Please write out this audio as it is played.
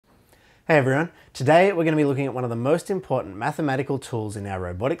Hey everyone, today we're going to be looking at one of the most important mathematical tools in our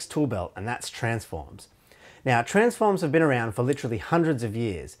robotics tool belt, and that's transforms. Now, transforms have been around for literally hundreds of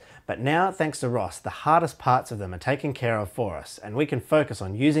years, but now, thanks to ROS, the hardest parts of them are taken care of for us, and we can focus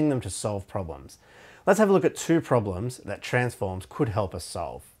on using them to solve problems. Let's have a look at two problems that transforms could help us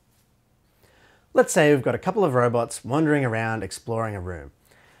solve. Let's say we've got a couple of robots wandering around exploring a room.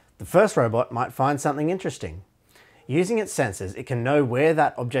 The first robot might find something interesting. Using its sensors, it can know where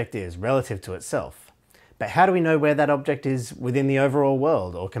that object is relative to itself. But how do we know where that object is within the overall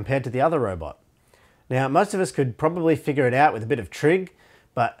world or compared to the other robot? Now, most of us could probably figure it out with a bit of trig,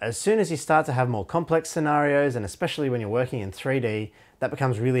 but as soon as you start to have more complex scenarios, and especially when you're working in 3D, that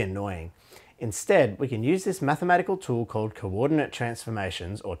becomes really annoying. Instead, we can use this mathematical tool called coordinate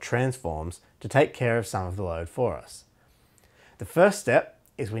transformations, or transforms, to take care of some of the load for us. The first step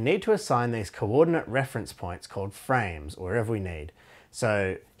is we need to assign these coordinate reference points called frames wherever we need.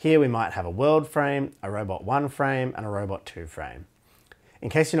 So here we might have a world frame, a robot 1 frame, and a robot 2 frame. In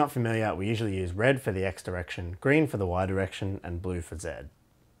case you're not familiar, we usually use red for the X direction, green for the Y direction, and blue for Z.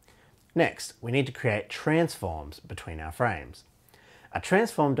 Next, we need to create transforms between our frames. A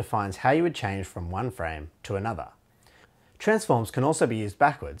transform defines how you would change from one frame to another. Transforms can also be used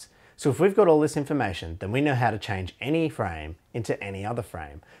backwards. So if we've got all this information, then we know how to change any frame into any other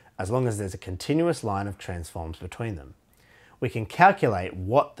frame, as long as there's a continuous line of transforms between them. We can calculate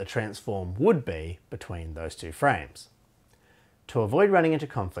what the transform would be between those two frames. To avoid running into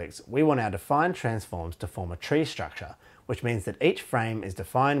conflicts, we want our defined transforms to form a tree structure, which means that each frame is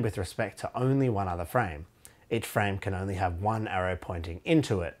defined with respect to only one other frame. Each frame can only have one arrow pointing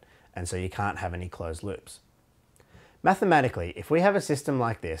into it, and so you can't have any closed loops. Mathematically, if we have a system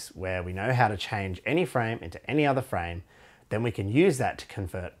like this where we know how to change any frame into any other frame, then we can use that to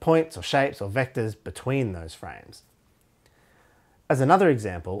convert points or shapes or vectors between those frames. As another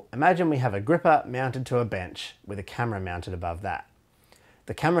example, imagine we have a gripper mounted to a bench with a camera mounted above that.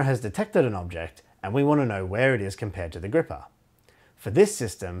 The camera has detected an object and we want to know where it is compared to the gripper. For this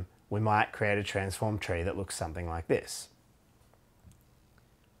system, we might create a transform tree that looks something like this.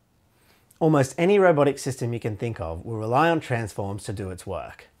 Almost any robotic system you can think of will rely on transforms to do its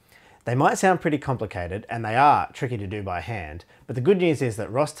work. They might sound pretty complicated, and they are tricky to do by hand, but the good news is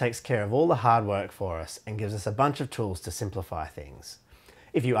that ROS takes care of all the hard work for us and gives us a bunch of tools to simplify things.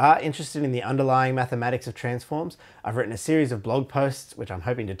 If you are interested in the underlying mathematics of transforms, I've written a series of blog posts which I'm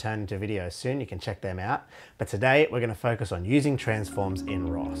hoping to turn into videos soon. You can check them out. But today we're going to focus on using transforms in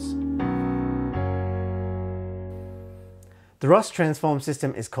ROS. The ROS transform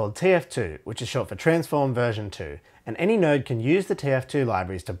system is called TF2, which is short for Transform version 2, and any node can use the TF2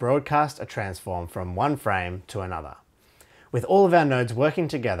 libraries to broadcast a transform from one frame to another. With all of our nodes working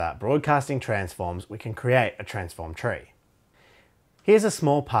together, broadcasting transforms, we can create a transform tree. Here's a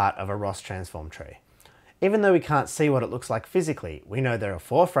small part of a ROS transform tree. Even though we can't see what it looks like physically, we know there are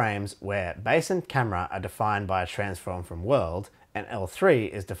 4 frames where base and camera are defined by a transform from world, and L3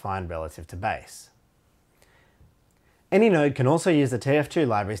 is defined relative to base. Any node can also use the TF2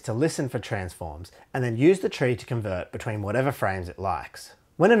 libraries to listen for transforms and then use the tree to convert between whatever frames it likes.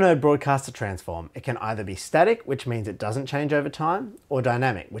 When a node broadcasts a transform, it can either be static, which means it doesn't change over time, or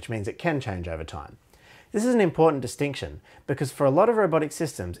dynamic, which means it can change over time. This is an important distinction because for a lot of robotic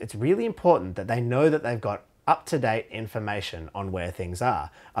systems, it's really important that they know that they've got up-to-date information on where things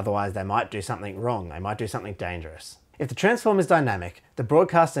are. Otherwise, they might do something wrong, they might do something dangerous. If the transform is dynamic, the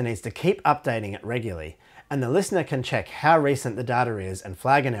broadcaster needs to keep updating it regularly, and the listener can check how recent the data is and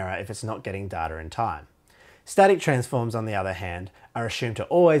flag an error if it's not getting data in time. Static transforms, on the other hand, are assumed to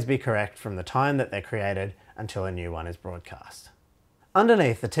always be correct from the time that they're created until a new one is broadcast.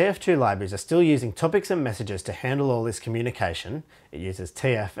 Underneath, the TF2 libraries are still using topics and messages to handle all this communication. It uses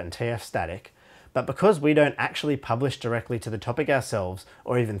TF and TF static, but because we don't actually publish directly to the topic ourselves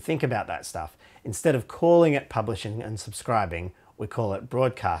or even think about that stuff, instead of calling it publishing and subscribing, we call it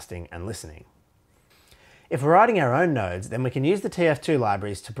broadcasting and listening. If we're writing our own nodes, then we can use the TF2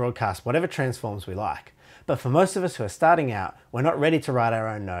 libraries to broadcast whatever transforms we like. But for most of us who are starting out, we're not ready to write our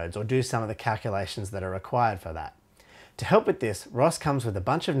own nodes or do some of the calculations that are required for that. To help with this, ROS comes with a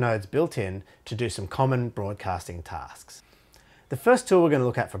bunch of nodes built in to do some common broadcasting tasks. The first tool we're going to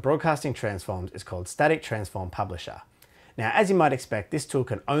look at for broadcasting transforms is called Static Transform Publisher. Now, as you might expect, this tool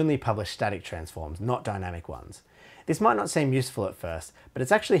can only publish static transforms, not dynamic ones. This might not seem useful at first, but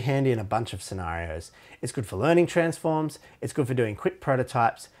it's actually handy in a bunch of scenarios. It's good for learning transforms, it's good for doing quick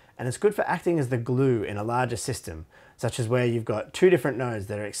prototypes, and it's good for acting as the glue in a larger system, such as where you've got 2 different nodes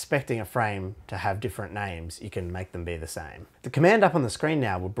that are expecting a frame to have different names. You can make them be the same. The command up on the screen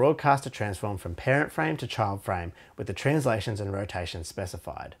now will broadcast a transform from parent frame to child frame with the translations and rotations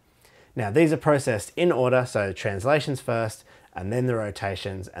specified. Now these are processed in order, so translations first, and then the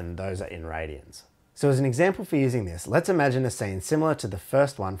rotations, and those are in radians. So as an example for using this, let's imagine a scene similar to the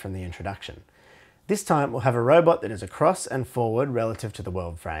first one from the introduction. This time we'll have a robot that is across and forward relative to the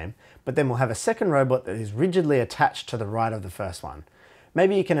world frame, but then we'll have a second robot that is rigidly attached to the right of the first one.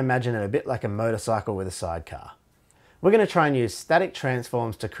 Maybe you can imagine it a bit like a motorcycle with a sidecar. We're going to try and use static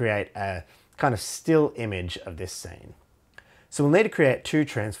transforms to create a kind of still image of this scene. So we'll need to create two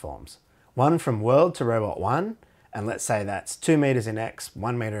transforms, one from world to robot 1, and let's say that's 2 meters in X,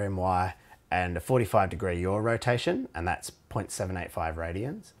 1 meter in Y, and a 45-degree yaw rotation, and that's 0.785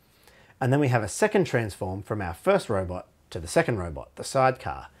 radians. And then we have a second transform from our first robot to the second robot, the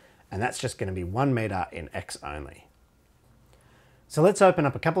sidecar, and that's just going to be 1 meter in X only. So let's open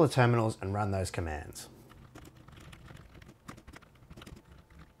up a couple of terminals and run those commands.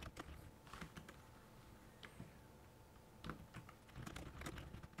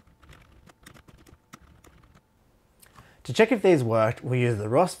 To check if these worked, we use the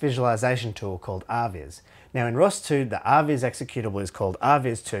ROS visualization tool called RViz. Now in ROS 2, the RViz executable is called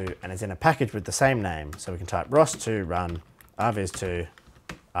RViz2 and is in a package with the same name. So we can type ROS2 run RViz2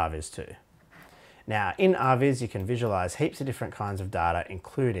 RViz2. Now in RViz, you can visualize heaps of different kinds of data,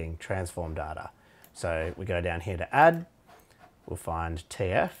 including transform data. So we go down here to add, we'll find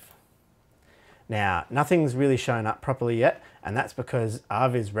TF. Now nothing's really shown up properly yet, and that's because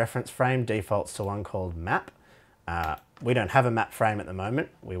RViz reference frame defaults to one called map. We don't have a map frame at the moment.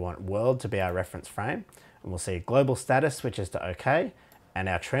 We want world to be our reference frame. And we'll see global status switches to OK, and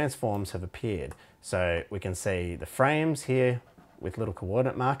our transforms have appeared. So we can see the frames here with little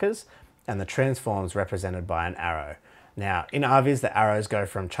coordinate markers, and the transforms represented by an arrow. Now in RViz, the arrows go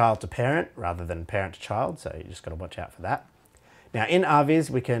from child to parent rather than parent to child, so you just got to watch out for that. Now in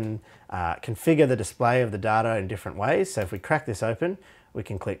RViz, we can configure the display of the data in different ways. So if we crack this open, we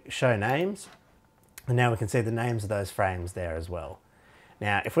can click Show Names, and now we can see the names of those frames there as well.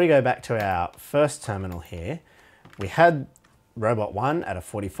 Now, if we go back to our first terminal here, we had robot 1 at a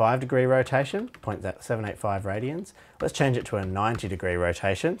 45-degree rotation, 0.785 radians. Let's change it to a 90-degree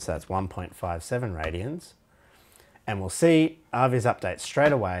rotation, so that's 1.57 radians. And we'll see RViz update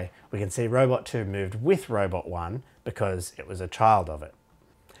straight away. We can see robot 2 moved with robot 1 because it was a child of it.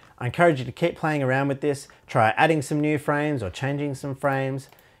 I encourage you to keep playing around with this. Try adding some new frames or changing some frames.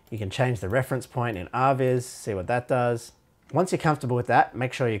 You can change the reference point in RViz, see what that does. Once you're comfortable with that,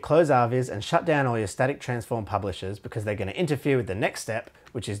 make sure you close RViz and shut down all your static transform publishers because they're going to interfere with the next step,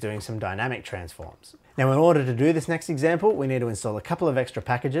 which is doing some dynamic transforms. Now in order to do this next example, we need to install a couple of extra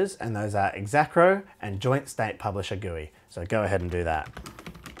packages, and those are Exacro and Joint State Publisher GUI. So go ahead and do that.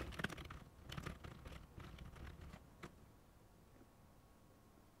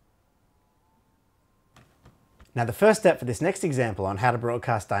 Now the first step for this next example on how to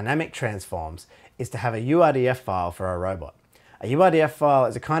broadcast dynamic transforms is to have a URDF file for a robot. A URDF file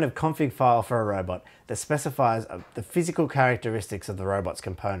is a kind of config file for a robot that specifies the physical characteristics of the robot's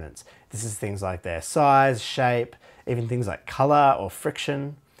components. This is things like their size, shape, even things like color or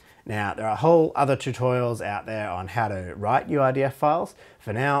friction. Now there are whole other tutorials out there on how to write URDF files.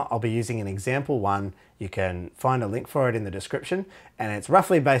 For now, I'll be using an example one. You can find a link for it in the description, and it's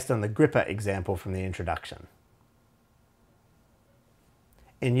roughly based on the gripper example from the introduction.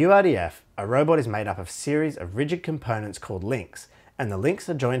 In URDF, a robot is made up of a series of rigid components called links, and the links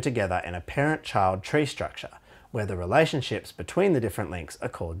are joined together in a parent-child tree structure, where the relationships between the different links are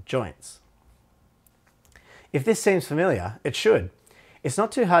called joints. If this seems familiar, it should. It's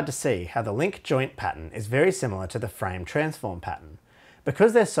not too hard to see how the link joint pattern is very similar to the frame transform pattern.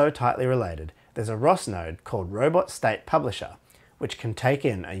 Because they're so tightly related, there's a ROS node called Robot State Publisher, which can take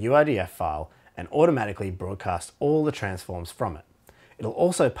in a URDF file and automatically broadcast all the transforms from it. It'll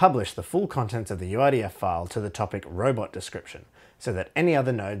also publish the full contents of the URDF file to the topic robot description, so that any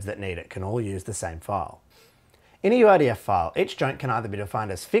other nodes that need it can all use the same file. In a URDF file, each joint can either be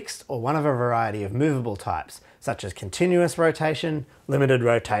defined as fixed or one of a variety of movable types, such as continuous rotation, limited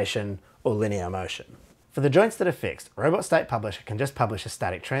rotation, or linear motion. For the joints that are fixed, Robot State Publisher can just publish a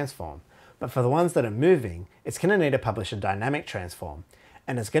static transform, but for the ones that are moving, it's going to need to publish a dynamic transform,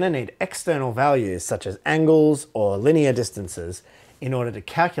 and it's going to need external values such as angles or linear distances in order to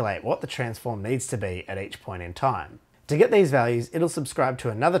calculate what the transform needs to be at each point in time. To get these values, it'll subscribe to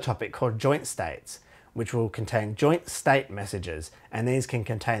another topic called joint states, which will contain joint state messages, and these can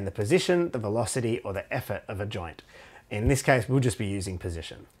contain the position, the velocity, or the effort of a joint. In this case, we'll just be using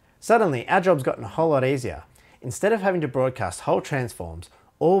position. Suddenly, our job's gotten a whole lot easier. Instead of having to broadcast whole transforms,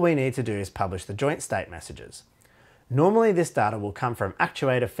 all we need to do is publish the joint state messages. Normally this data will come from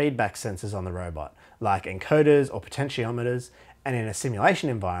actuator feedback sensors on the robot, like encoders or potentiometers, and in a simulation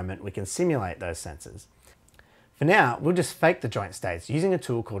environment, we can simulate those sensors. For now, we'll just fake the joint states using a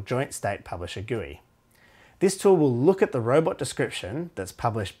tool called Joint State Publisher GUI. This tool will look at the robot description that's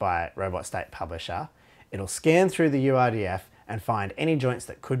published by Robot State Publisher. It'll scan through the URDF and find any joints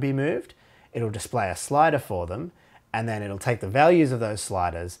that could be moved. It'll display a slider for them, and then it'll take the values of those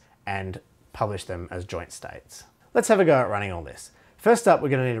sliders and publish them as joint states. Let's have a go at running all this. First up, we're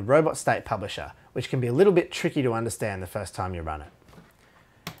going to need a Robot State Publisher, which can be a little bit tricky to understand the first time you run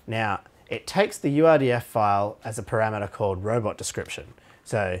it. Now, it takes the URDF file as a parameter called robot description.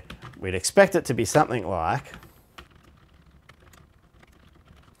 So we'd expect it to be something like...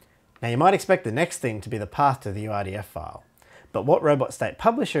 Now you might expect the next thing to be the path to the URDF file, but what Robot State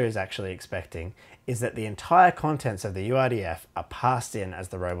Publisher is actually expecting is that the entire contents of the URDF are passed in as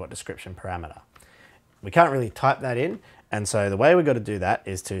the robot description parameter. We can't really type that in, and so the way we've got to do that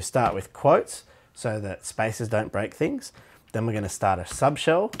is to start with quotes so that spaces don't break things. Then we're going to start a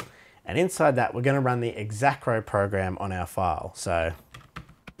subshell, and inside that we're going to run the exact-row program on our file. So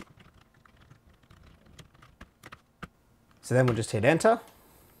then we'll just hit enter,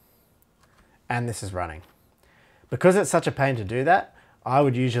 and this is running. Because it's such a pain to do that, I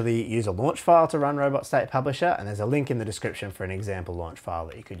would usually use a launch file to run Robot State Publisher, and there's a link in the description for an example launch file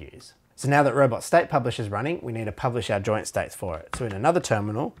that you could use. So now that Robot State Publisher is running, we need to publish our joint states for it. So in another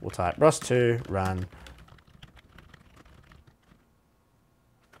terminal, we'll type ROS2 run,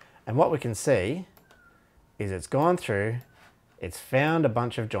 and what we can see is it's gone through, it's found a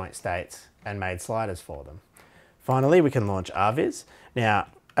bunch of joint states and made sliders for them. Finally, we can launch RViz. Now,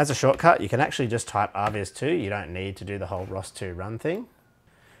 as a shortcut, you can actually just type RViz2. You don't need to do the whole ROS2 run thing.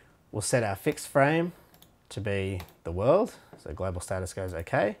 We'll set our fixed frame to be the world, so global status goes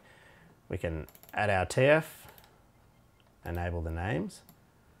okay. We can add our TF, enable the names,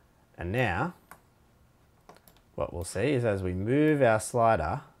 and now what we'll see is as we move our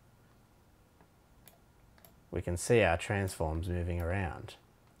slider, we can see our transforms moving around.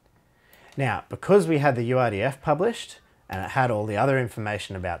 Now, because we had the URDF published and it had all the other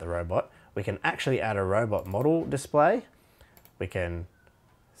information about the robot, we can actually add a robot model display. We can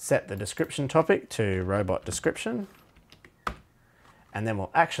set the description topic to robot description, and then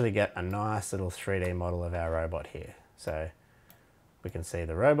we'll actually get a nice little 3D model of our robot here. So we can see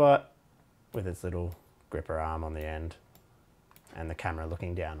the robot with its little gripper arm on the end and the camera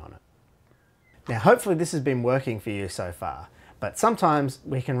looking down on it. Now, hopefully this has been working for you so far. But sometimes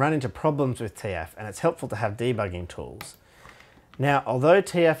we can run into problems with TF, and it's helpful to have debugging tools. Now, although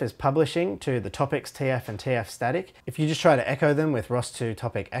TF is publishing to the topics TF and TF static, if you just try to echo them with ROS2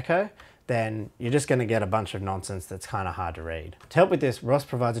 topic echo, then you're just going to get a bunch of nonsense that's kind of hard to read. To help with this, ROS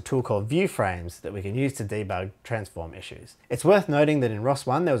provides a tool called view frames that we can use to debug transform issues. It's worth noting that in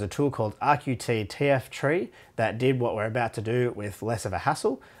ROS1 there was a tool called RQT TF tree that did what we're about to do with less of a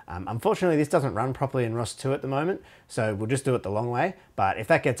hassle. Unfortunately, this doesn't run properly in ROS2 at the moment, so we'll just do it the long way. But if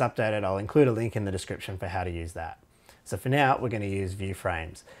that gets updated, I'll include a link in the description for how to use that. So for now, we're going to use view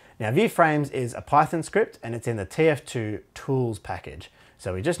frames. Now, view frames is a Python script, and it's in the TF2 tools package.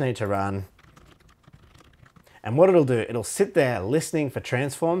 So we just need to run, and what it'll do, it'll sit there listening for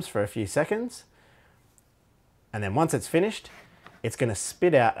transforms for a few seconds, and then once it's finished, it's going to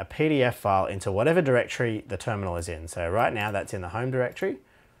spit out a PDF file into whatever directory the terminal is in. So right now that's in the home directory.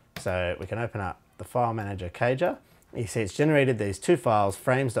 So we can open up the file manager Cager. You see it's generated these two files,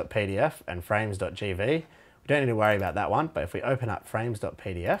 frames.pdf and frames.gv. We don't need to worry about that one, but if we open up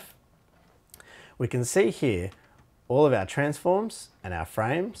frames.pdf, we can see here all of our transforms and our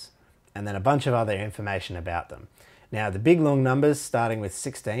frames, and then a bunch of other information about them. Now, the big long numbers starting with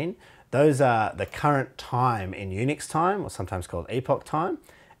 16, those are the current time in Unix time, or sometimes called epoch time,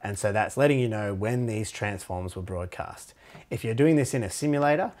 and so that's letting you know when these transforms were broadcast. If you're doing this in a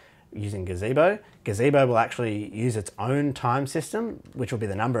simulator using Gazebo, Gazebo will actually use its own time system, which will be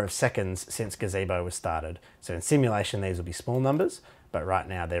the number of seconds since Gazebo was started. So in simulation, these will be small numbers, but right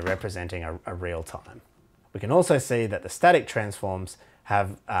now they're representing a real time. We can also see that the static transforms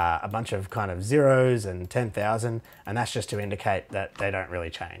have a bunch of kind of zeros and 10,000, and that's just to indicate that they don't really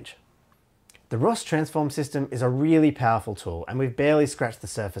change. The ROS Transform system is a really powerful tool, and we've barely scratched the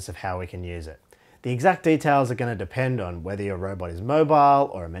surface of how we can use it. The exact details are going to depend on whether your robot is mobile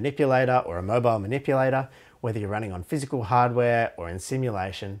or a manipulator or a mobile manipulator, whether you're running on physical hardware or in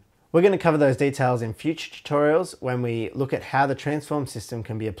simulation. We're going to cover those details in future tutorials when we look at how the transform system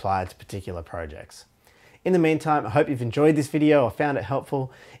can be applied to particular projects. In the meantime, I hope you've enjoyed this video or found it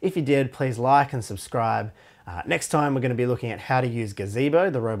helpful. If you did, please like and subscribe. Next time we're going to be looking at how to use Gazebo,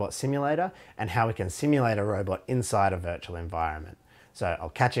 the robot simulator, and how we can simulate a robot inside a virtual environment. So I'll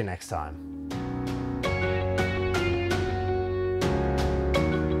catch you next time.